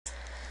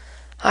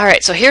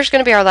Alright, so here's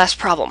going to be our last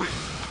problem.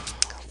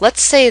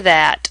 Let's say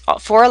that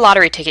for a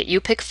lottery ticket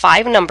you pick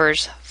 5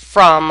 numbers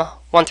from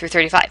 1 through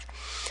 35.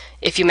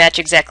 If you match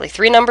exactly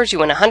 3 numbers, you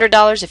win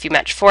 $100. If you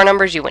match 4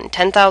 numbers, you win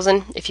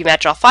 $10,000. If you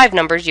match all 5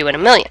 numbers, you win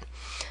 $1 million.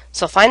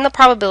 So find the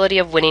probability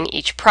of winning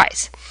each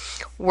prize.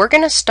 We're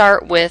going to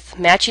start with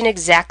matching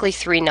exactly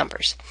 3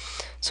 numbers.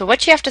 So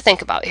what you have to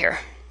think about here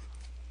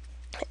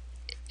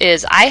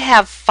is I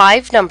have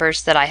 5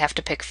 numbers that I have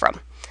to pick from.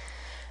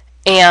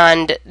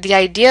 And the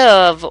idea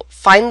of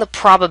find the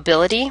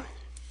probability,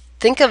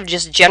 think of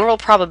just general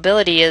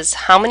probability as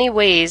how many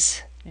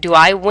ways do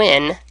I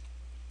win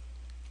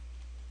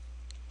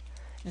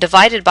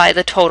divided by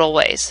the total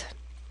ways.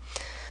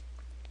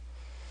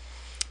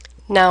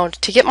 Now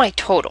to get my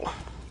total,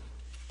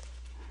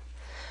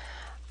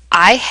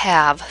 I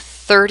have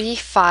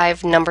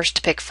 35 numbers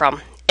to pick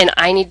from, and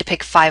I need to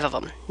pick 5 of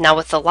them. Now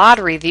with the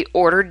lottery, the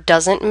order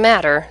doesn't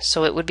matter,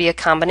 so it would be a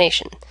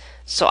combination.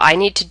 So I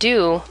need to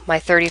do my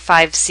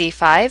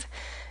 35C5,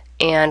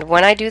 and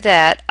when I do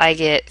that, I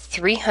get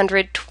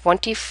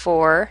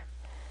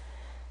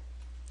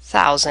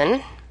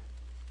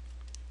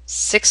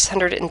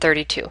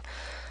 324,632.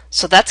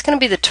 So that's going to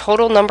be the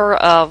total number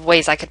of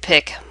ways I could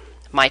pick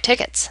my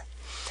tickets.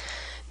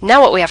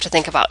 Now what we have to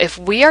think about, if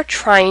we are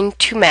trying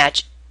to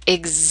match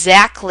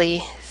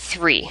exactly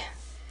 3,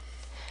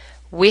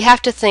 we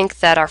have to think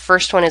that our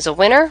first one is a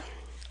winner,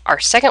 our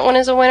second one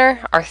is a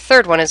winner, our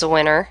third one is a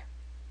winner,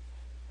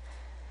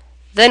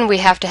 then we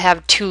have to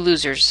have 2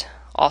 losers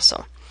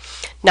also.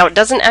 Now it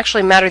doesn't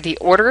actually matter the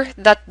order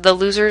that the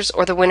losers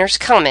or the winners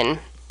come in,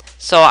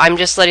 so I'm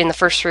just letting the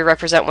first 3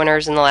 represent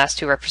winners and the last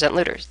 2 represent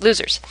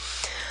losers.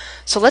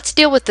 So let's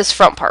deal with this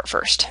front part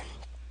first,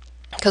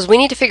 because we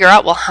need to figure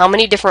out, well, how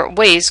many different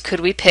ways could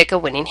we pick a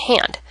winning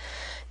hand?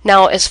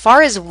 Now as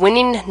far as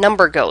winning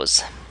number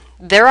goes,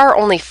 there are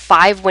only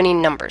 5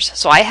 winning numbers,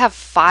 so I have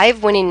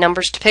 5 winning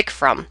numbers to pick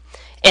from,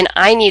 and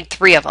I need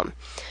 3 of them.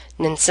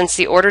 And since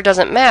the order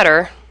doesn't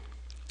matter,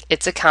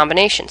 it's a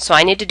combination, so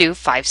I need to do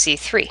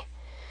 5C3.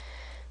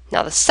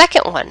 Now the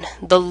second one,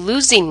 the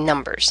losing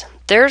numbers.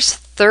 There's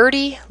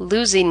 30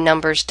 losing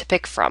numbers to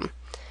pick from,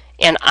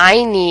 and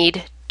I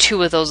need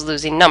 2 of those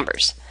losing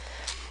numbers.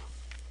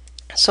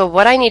 So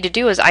what I need to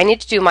do is I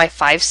need to do my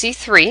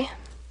 5C3,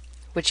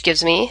 which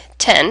gives me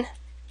 10,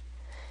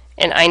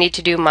 and I need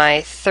to do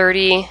my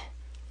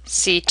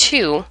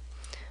 30C2,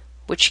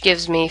 which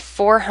gives me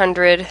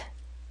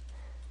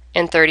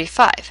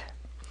 435.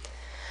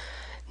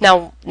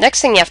 Now,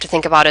 next thing you have to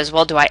think about is,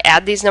 well, do I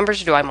add these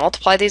numbers or do I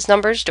multiply these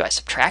numbers? Do I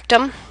subtract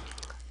them?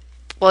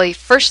 Well, the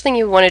first thing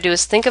you want to do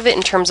is think of it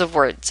in terms of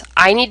words.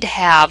 I need to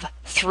have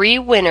 3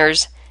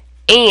 winners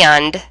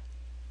and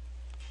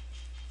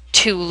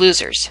 2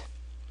 losers.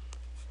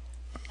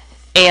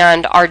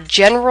 And our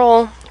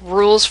general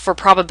rules for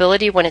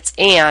probability when it's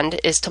and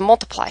is to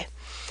multiply.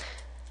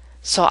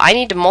 So I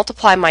need to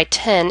multiply my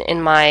 10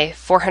 and my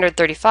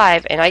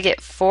 435, and I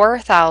get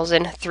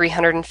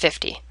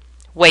 4,350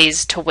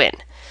 ways to win.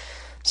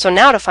 So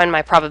now to find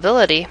my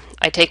probability,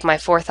 I take my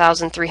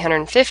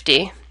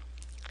 4,350,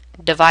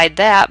 divide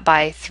that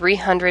by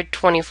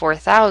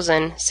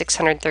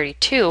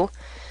 324,632,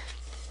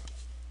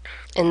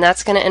 and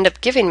that's going to end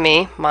up giving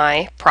me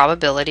my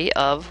probability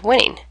of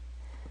winning.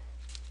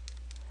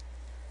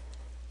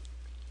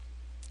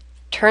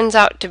 Turns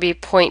out to be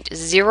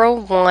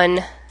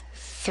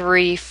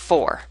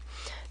 0.0134.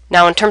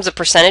 Now in terms of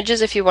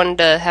percentages, if you wanted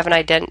to have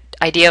an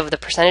idea of the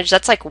percentage,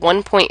 that's like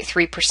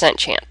 1.3%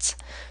 chance.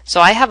 So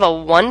I have a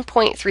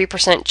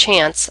 1.3%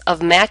 chance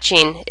of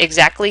matching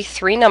exactly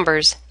 3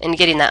 numbers and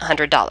getting that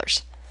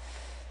 $100.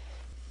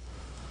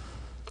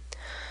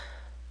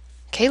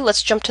 Okay,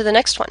 let's jump to the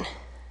next one.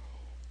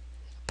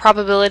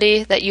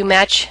 Probability that you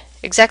match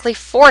exactly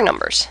 4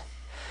 numbers.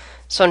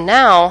 So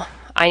now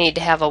I need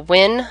to have a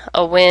win,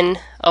 a win,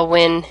 a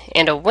win,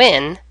 and a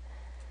win,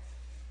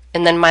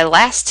 and then my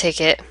last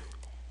ticket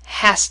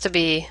has to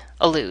be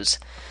a lose.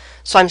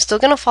 So I'm still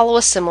going to follow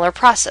a similar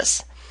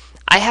process.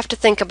 I have to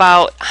think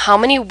about how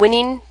many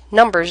winning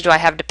numbers do I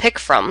have to pick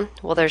from.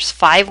 Well, there's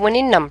 5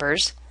 winning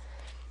numbers,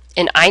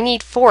 and I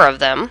need 4 of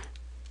them.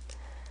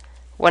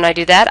 When I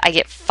do that, I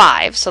get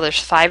 5, so there's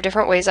 5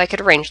 different ways I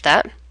could arrange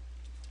that.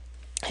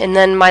 And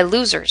then my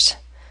losers.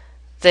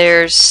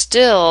 There's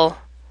still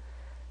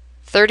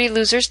 30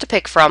 losers to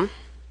pick from,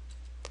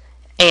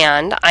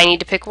 and I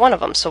need to pick 1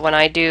 of them. So when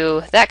I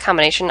do that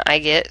combination, I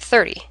get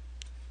 30.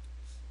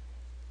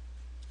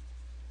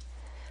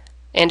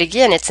 And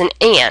again, it's an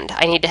and.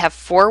 I need to have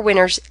 4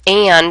 winners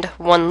and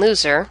 1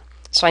 loser.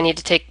 So I need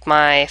to take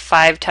my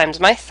 5 times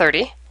my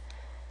 30,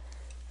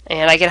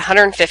 and I get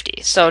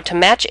 150. So to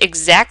match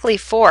exactly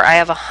 4, I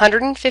have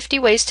 150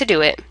 ways to do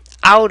it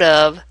out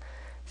of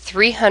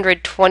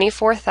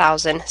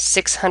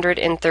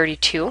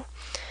 324,632.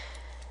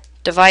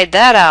 Divide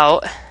that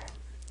out,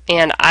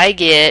 and I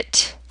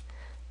get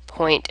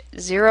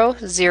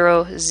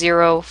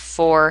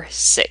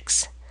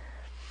 0.00046.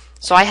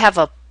 So I have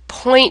a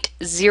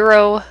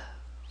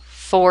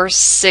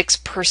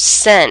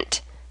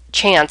 0.046%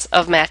 chance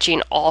of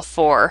matching all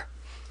 4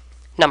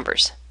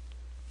 numbers.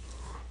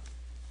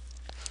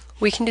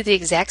 We can do the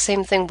exact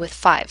same thing with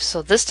 5.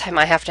 So this time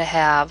I have to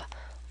have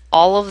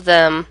all of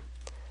them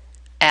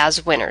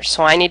as winners.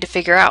 So I need to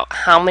figure out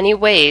how many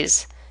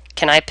ways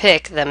can I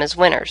pick them as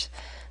winners.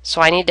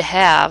 So I need to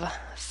have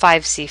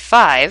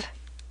 5C5,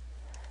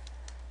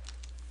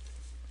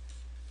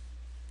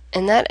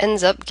 and that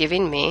ends up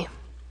giving me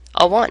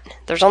a 1.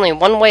 There's only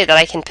one way that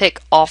I can pick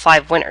all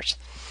 5 winners.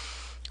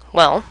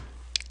 Well,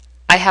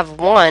 I have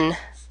 1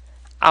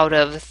 out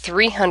of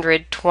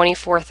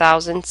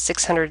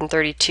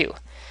 324,632.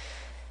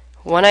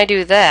 When I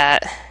do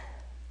that,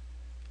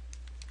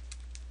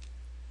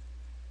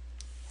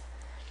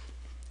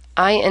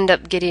 I end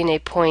up getting a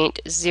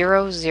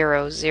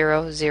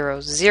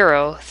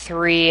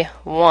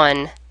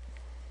 0.000031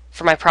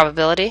 for my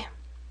probability.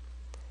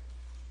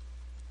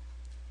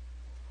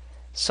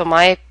 So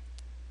my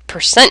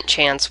percent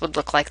chance would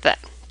look like that.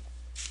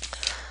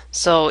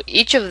 So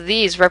each of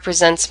these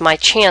represents my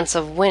chance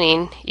of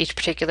winning each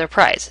particular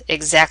prize.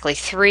 Exactly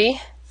 3,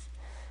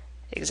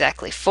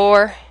 exactly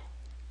 4,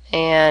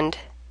 and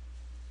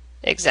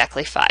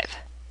exactly 5.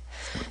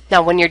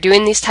 Now when you're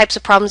doing these types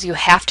of problems, you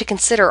have to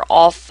consider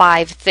all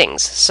 5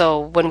 things. So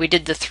when we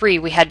did the 3,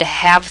 we had to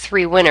have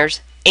 3 winners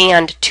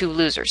and 2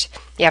 losers.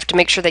 You have to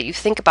make sure that you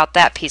think about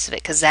that piece of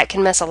it, because that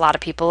can mess a lot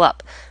of people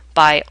up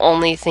by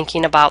only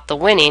thinking about the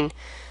winning,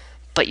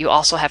 but you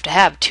also have to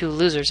have 2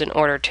 losers in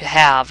order to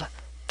have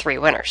 3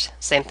 winners.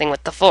 Same thing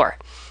with the 4.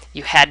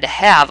 You had to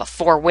have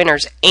 4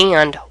 winners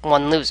and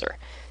 1 loser,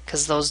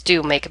 because those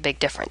do make a big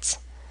difference.